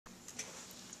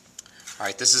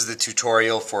Alright, this is the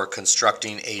tutorial for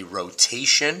constructing a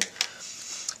rotation.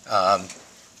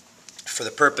 For the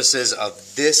purposes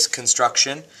of this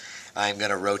construction, I'm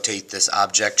going to rotate this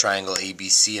object, triangle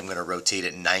ABC, I'm going to rotate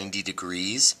it 90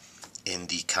 degrees in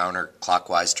the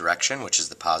counterclockwise direction, which is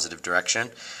the positive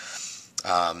direction.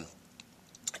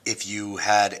 If you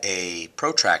had a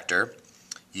protractor,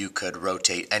 you could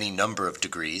rotate any number of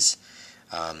degrees.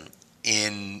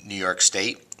 In New York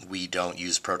State, we don't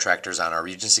use protractors on our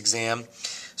Regents exam,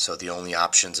 so the only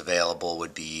options available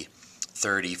would be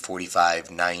 30,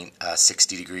 45,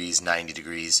 60 degrees, 90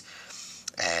 degrees,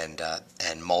 and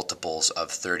multiples of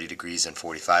 30 degrees and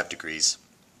 45 degrees.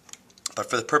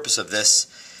 But for the purpose of this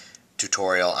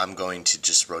tutorial, I'm going to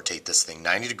just rotate this thing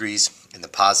 90 degrees in the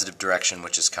positive direction,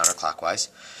 which is counterclockwise.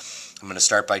 I'm going to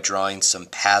start by drawing some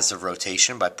paths of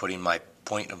rotation by putting my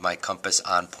point of my compass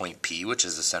on point P, which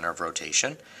is the center of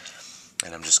rotation.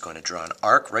 And I'm just going to draw an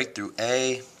arc right through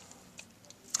A.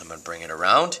 I'm going to bring it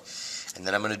around. And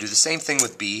then I'm going to do the same thing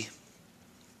with B.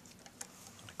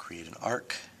 I'm going to create an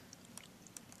arc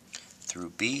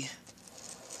through B.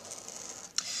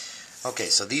 Okay,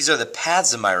 so these are the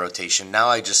paths of my rotation. Now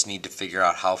I just need to figure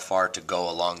out how far to go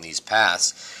along these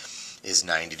paths is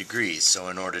 90 degrees. So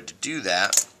in order to do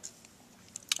that,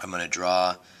 I'm going to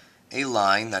draw a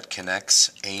line that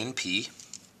connects A and P.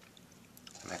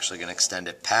 I'm actually going to extend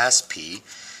it past P,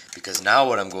 because now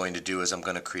what I'm going to do is I'm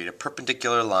going to create a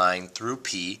perpendicular line through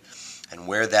P, and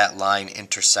where that line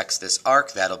intersects this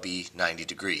arc, that'll be 90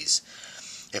 degrees.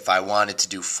 If I wanted to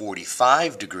do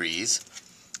 45 degrees,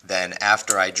 then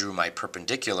after I drew my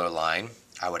perpendicular line,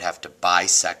 I would have to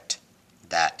bisect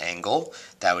that angle.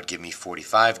 That would give me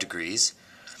 45 degrees.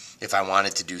 If I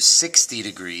wanted to do 60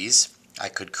 degrees, I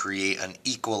could create an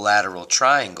equilateral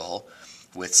triangle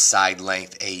with side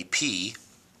length AP.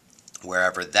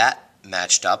 Wherever that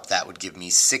matched up, that would give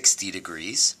me 60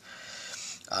 degrees.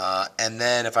 And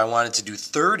then if I wanted to do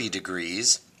 30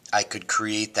 degrees, I could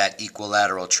create that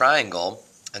equilateral triangle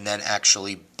and then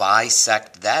actually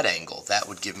bisect that angle. That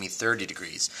would give me 30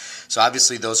 degrees. So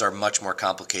obviously those are much more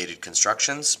complicated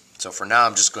constructions. So for now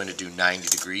I'm just going to do 90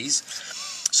 degrees.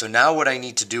 So now what I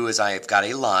need to do is I've got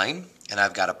a line, and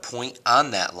I've got a point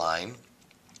on that line,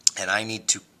 and I need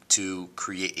to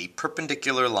create a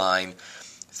perpendicular line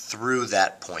through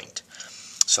that point.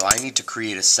 So I need to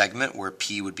create a segment where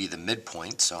P would be the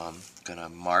midpoint, so I'm going to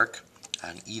mark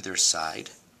on either side.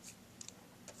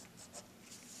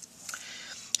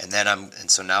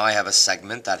 And so now I have a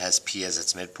segment that has P as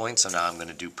its midpoint, so now I'm going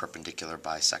to do perpendicular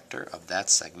bisector of that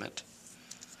segment.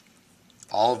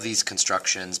 All of these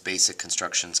constructions, basic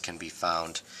constructions, can be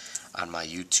found on my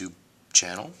YouTube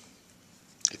channel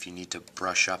if you need to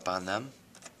brush up on them.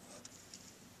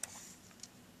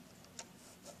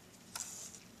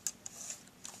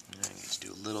 I need to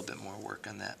do a little bit more work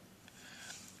on that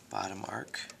bottom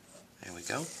arc. There we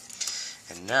go.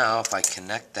 And now if I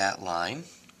connect that line,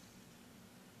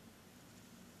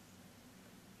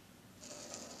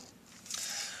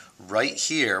 right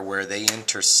here where they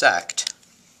intersect,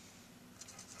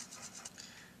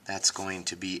 that's going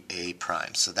to be A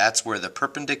prime. So that's where the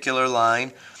perpendicular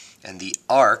line and the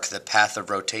arc, the path of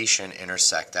rotation,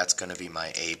 intersect. That's going to be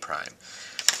my A prime.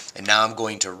 And now I'm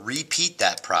going to repeat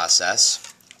that process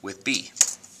with B.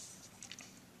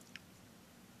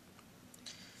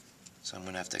 So I'm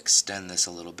going to have to extend this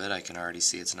a little bit. I can already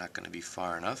see it's not going to be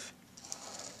far enough.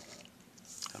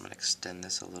 I'm going to extend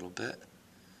this a little bit.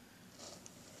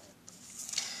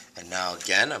 And now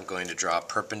again, I'm going to draw a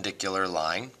perpendicular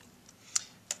line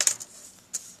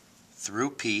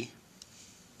through P.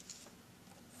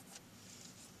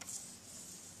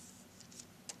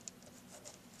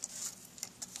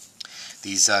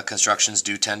 These constructions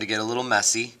do tend to get a little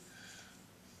messy.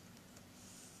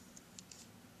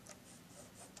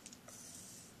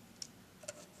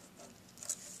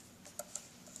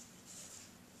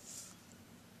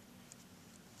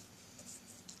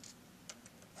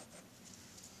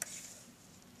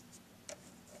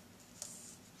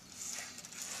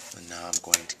 And now I'm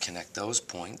going to connect those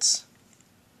points.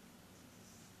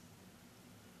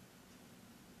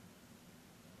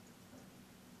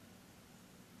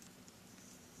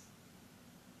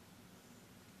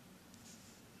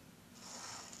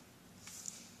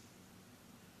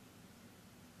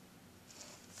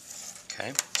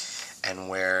 Okay, and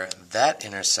where that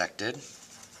intersected,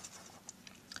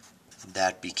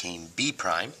 that became B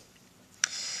prime.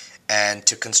 And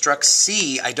to construct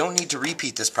C, I don't need to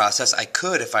repeat this process. I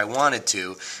could if I wanted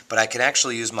to, but I can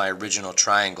actually use my original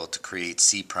triangle to create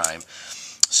C prime.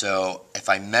 So if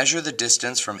I measure the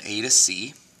distance from A to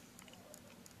C,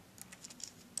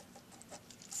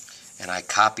 and I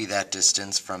copy that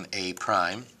distance from A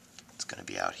prime, it's going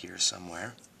to be out here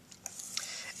somewhere.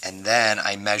 And then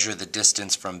I measure the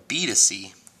distance from B to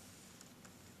C.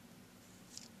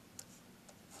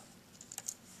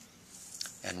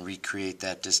 And recreate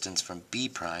that distance from B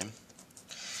prime.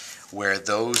 Where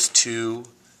those two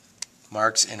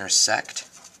marks intersect,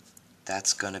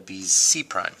 that's going to be C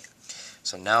prime.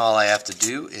 So now all I have to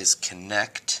do is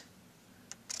connect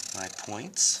my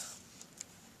points.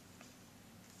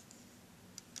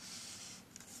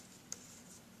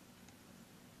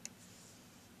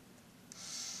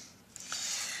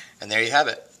 And there you have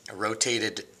it, a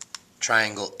rotated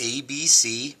triangle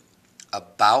ABC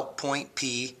about point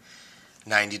P,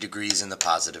 90 degrees in the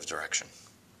positive direction.